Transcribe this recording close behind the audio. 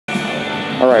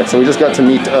Alright, so we just got to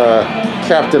meet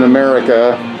Captain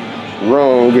America,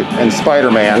 Rogue, and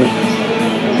Spider-Man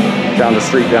down the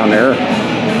street down there.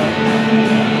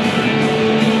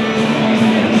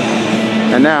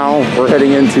 And now we're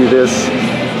heading into this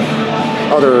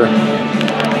other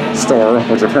store,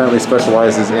 which apparently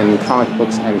specializes in comic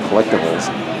books and collectibles.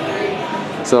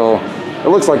 So it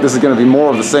looks like this is going to be more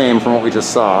of the same from what we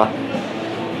just saw.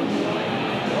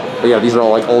 But yeah, these are all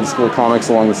like old school comics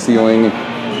along the ceiling.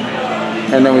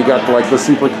 And then we got like the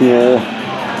super cool,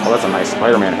 oh, that's a nice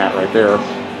Spider-Man hat right there.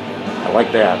 I like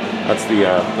that. That's the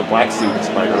black suit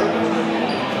spider.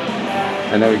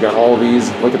 And then we got all of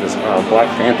these. Look at this Black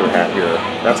Panther hat here.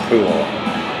 That's cool.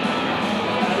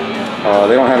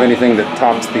 They don't have anything that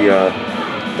tops the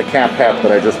Cap hat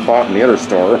that I just bought in the other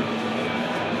store.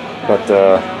 But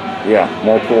yeah,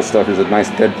 more cool stuff. There's a nice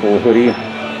Deadpool hoodie.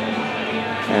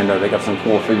 And they got some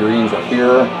cool figurines up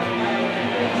here.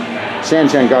 Shan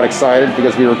got excited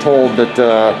because we were told that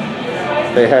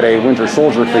they had a Winter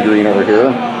Soldier figurine over here,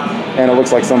 and it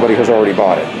looks like somebody has already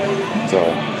bought it. So,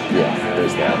 yeah,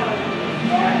 there's that.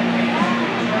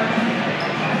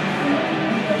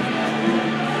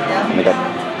 And they got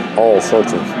all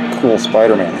sorts of cool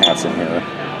Spider-Man hats in here.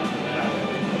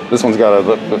 This one's got a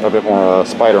bit more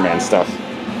Spider-Man stuff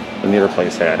than the other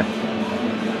place had.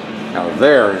 Now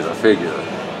there is a figure.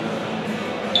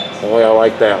 Boy, I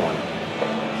like that one.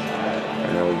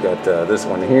 And then we've got this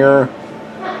one here,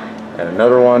 and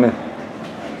another one,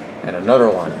 and another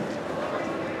one.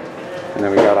 And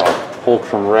then we got a Hulk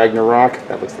from Ragnarok.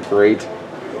 That looks great.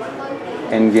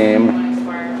 Endgame.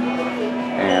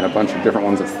 And a bunch of different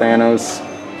ones of Thanos.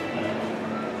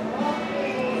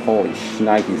 Holy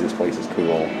shnikes, this place is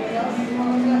cool.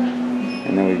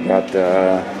 And then we've got,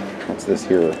 what's this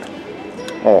here?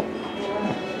 Oh,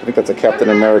 I think that's a Captain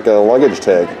America luggage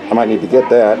tag. I might need to get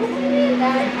that.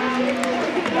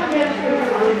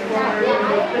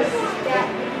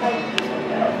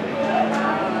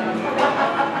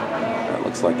 That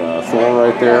looks like a Thor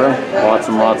right there. Lots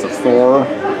and lots of Thor.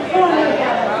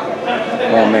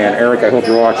 Oh man, Eric, I hope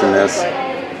you're watching this.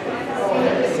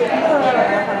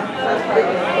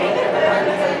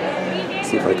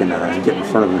 See if I can get in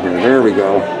front of him here. There we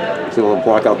go. See, we'll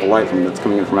block out the light from that's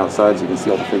coming in from outside so you can see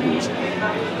all the figures. There's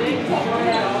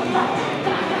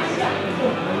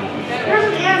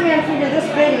an Ant-Man figure this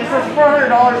big and it says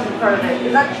 $400 in front of it.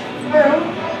 Is that true?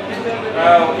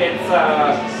 Oh, it's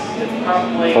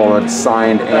probably... Oh, it's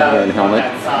signed Ant-Man helmet.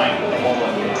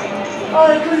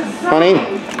 Oh, it's Honey,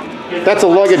 that's a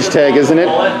luggage tag, isn't it?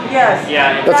 Yes.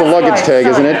 Yeah. That's a luggage tag,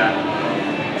 isn't it?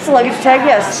 It's a luggage tag,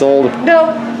 yes. Sold.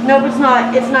 Nope, it's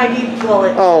not. It's an ID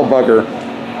wallet. Oh, bugger.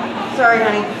 Sorry,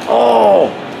 honey. Oh!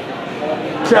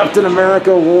 Captain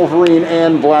America, Wolverine,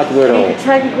 and Black Widow. You could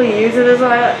technically use it as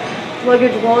a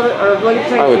luggage wallet or luggage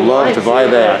tag. I would love to buy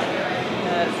that.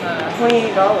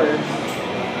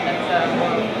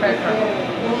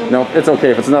 $28. Nope, it's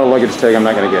okay. If it's not a luggage tag, I'm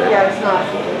not going to get it. Yeah, it's not.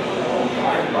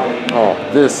 Oh,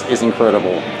 this is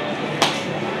incredible.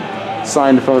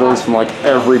 Signed photos from like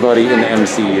everybody in the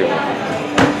MCU.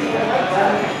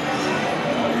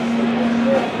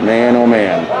 Man, oh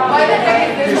man.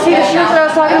 Did you see the shirt that I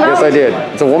was talking about? Yes, I did.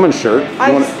 It's a woman's shirt.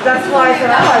 That's why I said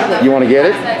I like it. You want to get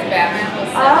it?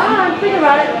 I'm thinking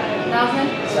about it.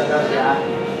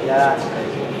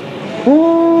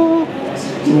 Ooh,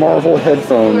 Marvel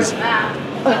headphones.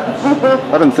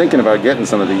 I've been thinking about getting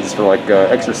some of these for like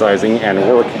exercising and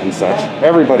work and such.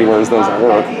 Everybody wears those at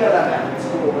work.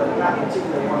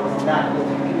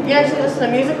 You actually listen to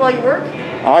music while you work?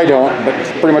 I don't, but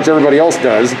pretty much everybody else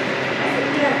does.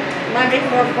 Might make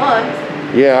it more fun.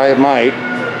 Yeah, it might.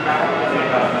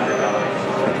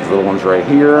 These little ones right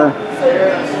here.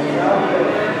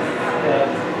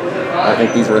 I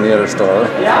think these were in the other store.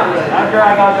 Hey,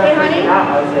 honey?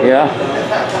 Yeah?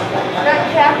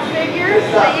 That Cap figures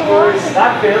that you want?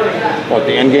 What,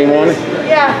 the Endgame one?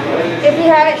 Yeah. If you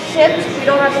have it shipped, we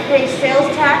don't have to pay sales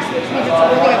tax, which means it's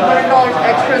only $100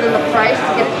 extra than the price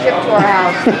to get it shipped to our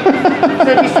house.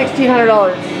 So it'd be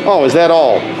 $1,600. Oh, is that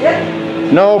all?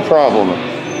 Yep. No problem.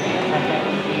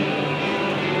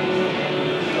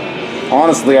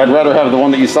 Honestly, I'd rather have the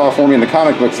one that you saw for me in the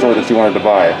comic book store that you wanted to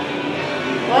buy.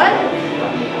 What?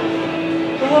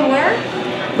 The one where?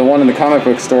 The one in the comic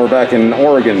book store back in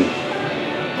Oregon.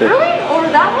 Really? Over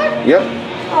that one? Yep.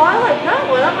 Oh, I like that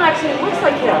one. That one actually looks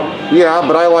like him. Yeah,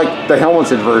 but I like the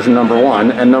helmeted version, number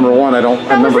one, and number one I don't.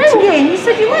 That was number Endgame. You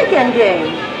said you like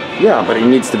Endgame. Yeah, but he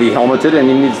needs to be helmeted and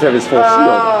he needs to have his full shield.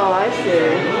 Oh, I see.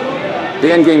 The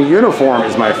Endgame uniform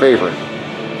is my favorite.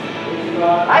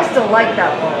 I still like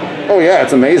that one. Oh yeah,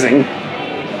 it's amazing,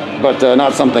 but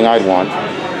not something I'd want.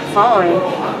 Fine.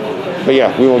 But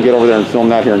yeah, we will get over there and film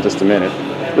that here in just a minute.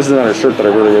 This is another shirt that I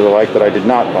really, really like that I did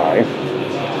not buy,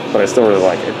 but I still really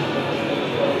like it.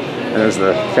 And there's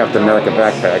the Captain America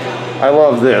backpack. I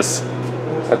love this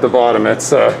at the bottom.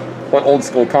 It's what old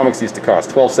school comics used to cost,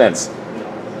 12 cents.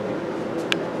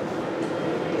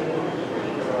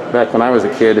 Back when I was a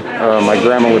kid, my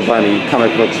grandma would buy me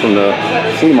comic books from the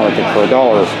flea market for $1.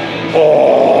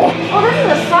 Oh, this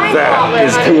is a sign that outlet.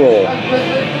 is cool.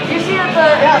 Did you see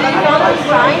that you found the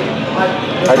sign?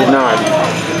 I did not.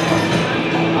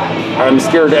 I'm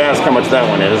scared to ask how much that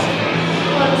one is.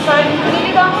 The sign, you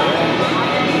needed that one?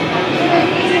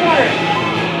 Easy work.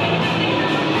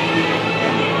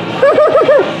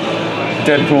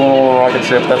 Deadpool on a little rocket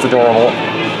ship, that's adorable.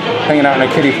 Hanging out in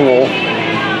a kiddie pool.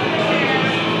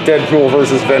 Deadpool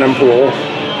versus Venom pool.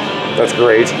 That's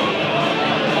great.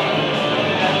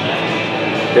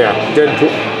 Yeah,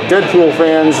 Deadpool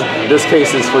fans, this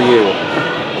case is for you.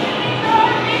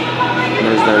 And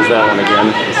there's that one again.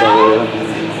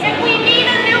 If we need a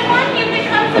new one, you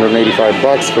can come.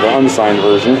 $185 for the unsigned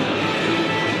version.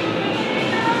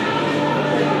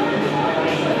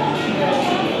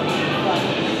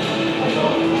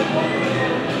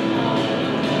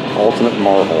 Ultimate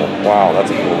Marvel. Wow,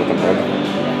 that's a cool looking book.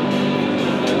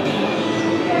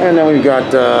 And then we've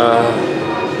got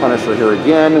Punisher here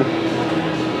again.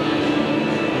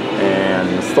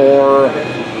 And Thor.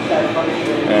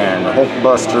 And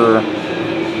Hulkbuster.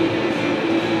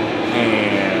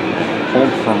 And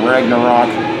Hulk from Ragnarok.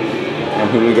 And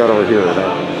who do we got over here?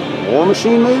 War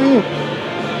Machine, maybe?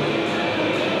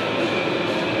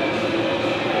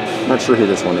 Not sure who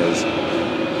this one is.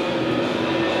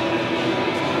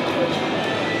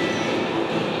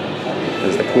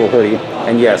 There's the cool hoodie.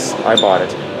 And yes, I bought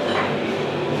it.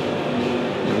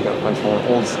 And we got a bunch more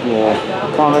old school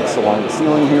comics along the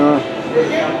ceiling here.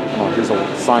 Oh, here's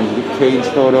a signed Luke Cage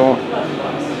photo.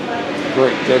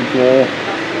 Great Deadpool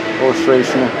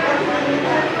illustration.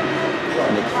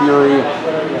 Nick Fury.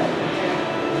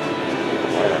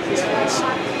 Light up his face.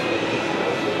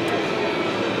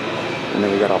 And then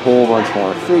we got a whole bunch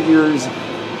more figures.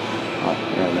 Oh,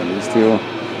 and then these two.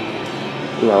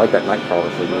 Ooh, I like that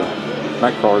Nightcrawler figure.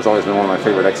 Nightcrawler's always been one of my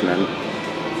favorite X-Men.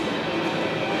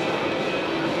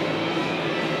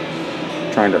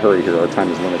 Trying to hurry here, our time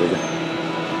is limited.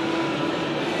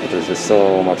 But there's just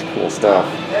so much cool stuff.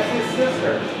 That's his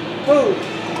sister. Who?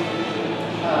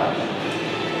 A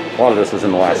lot of this was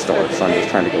in the last store, so I'm just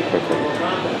trying to go quickly.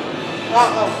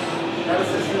 That was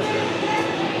his sister.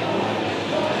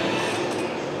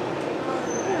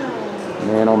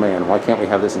 Man, oh man, why can't we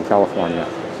have this in California?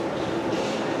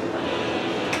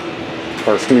 Of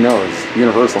course, who knows?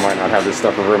 Universal might not have this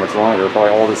stuff for very much longer.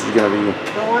 Probably all this is going to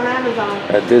be Go on Amazon.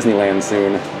 at Disneyland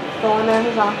soon. Go on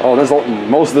Amazon. Oh,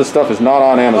 most of this stuff is not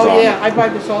on Amazon. Oh yeah, I buy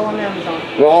this all on Amazon.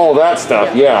 Well, all that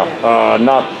stuff, Yeah.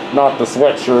 not the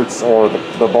sweatshirts or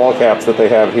the ball caps that they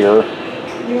have here.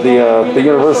 The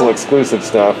Universal exclusive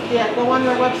stuff. Yeah, go on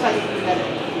their website you can get it.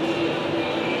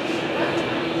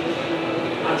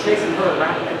 I'm chasing her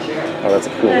around that chair. Oh, that's a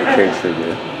cool Cage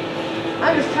figure.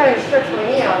 I'm just trying to stretch my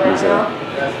knee out right There's now. a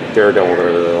Daredevil that I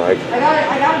really like.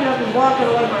 I got enough to walk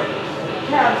and let my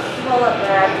calves swell up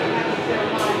bad.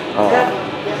 Oh,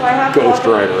 If I have to Ghost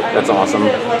walk, Rider, I that's can use awesome.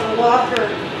 it as like a walker.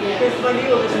 Because my knee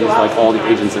will just And go he's out like all the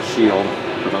sometimes. Agents of S.H.I.E.L.D.,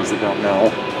 for those that don't know.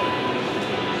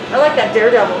 I like that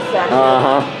Daredevil statue.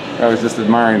 I was just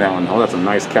admiring that one. Oh, that's a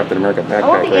nice Captain America backpack I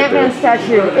want the right Ant-Man there.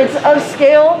 statue. It's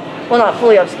upscale. Well, not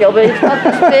fully upscale, but it's about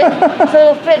this big, so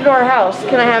it'll fit into our house.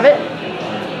 Can I have it?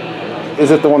 Is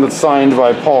it the one that's signed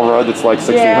by Paul Rudd? It's like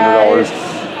 $1,600. Yeah, it's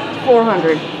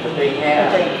 $400. But they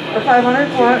have Or $500?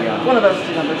 $400? One of those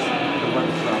two numbers. the one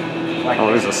from, like, Oh,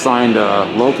 there's a signed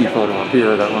Loki photo up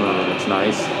here. That one looks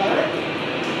nice.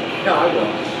 no, I will.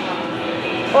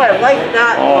 Oh, I like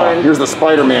that Oh, one. here's the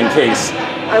Spider-Man case.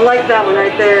 I like that one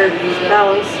right there. That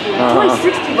one's only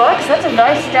 $60. That's a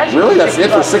nice statue. Really? That's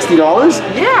it for $60.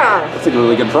 $60? Yeah, That's a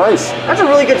really good price. that's a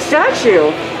really good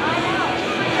statue.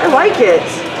 I like it.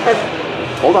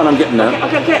 Hold on, I'm getting that.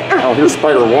 Okay. Oh, here's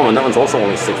Spider-Woman. That one's also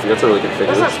only $60. That's a really good figure.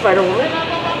 That's not Spider-Woman.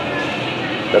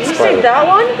 That's Did you say that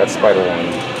one? That's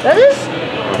Spider-Woman. That is?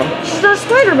 Uh-huh. She's not a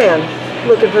Spider-Man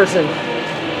looking person.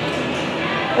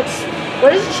 Why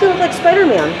doesn't she look like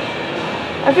Spider-Man?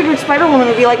 I figured Spider-Woman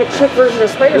would be like a chick version of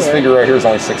Spider-Man. This figure right here is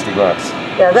only $60.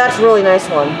 Yeah, that's a really nice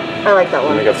one. I like that And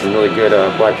one. they got some really good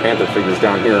Black Panther figures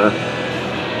down here.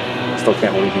 Still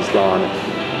can't believe he's gone.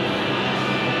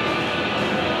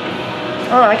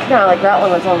 Oh, I kind of like that one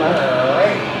that's on the...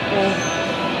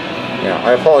 Yeah,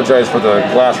 I apologize for the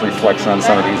glass reflection on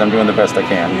some of these. I'm doing the best I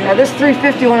can. Yeah, this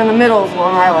 350 one in the middle is the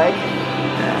one I like.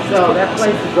 So that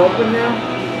place is open now?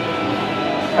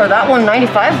 Or that one,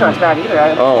 95 is not bad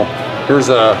either. Oh, here's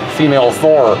a female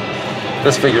Thor.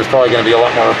 This figure's probably going to be a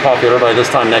lot more popular by this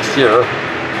time next year.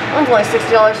 One's only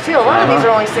 $60 too. A lot of these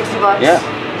are only 60 bucks. Yeah.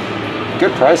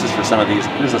 Good prices for some of these.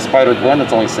 Here's a Spider-Gwen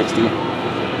that's only 60. And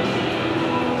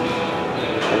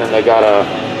then they got a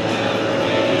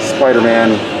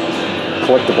Spider-Man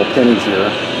collectible pennies here.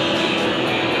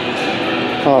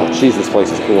 Oh, jeez, this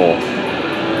place is cool.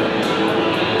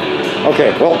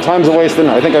 Okay, well, time's a wasting.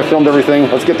 I think I filmed everything.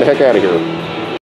 Let's get the heck out of here.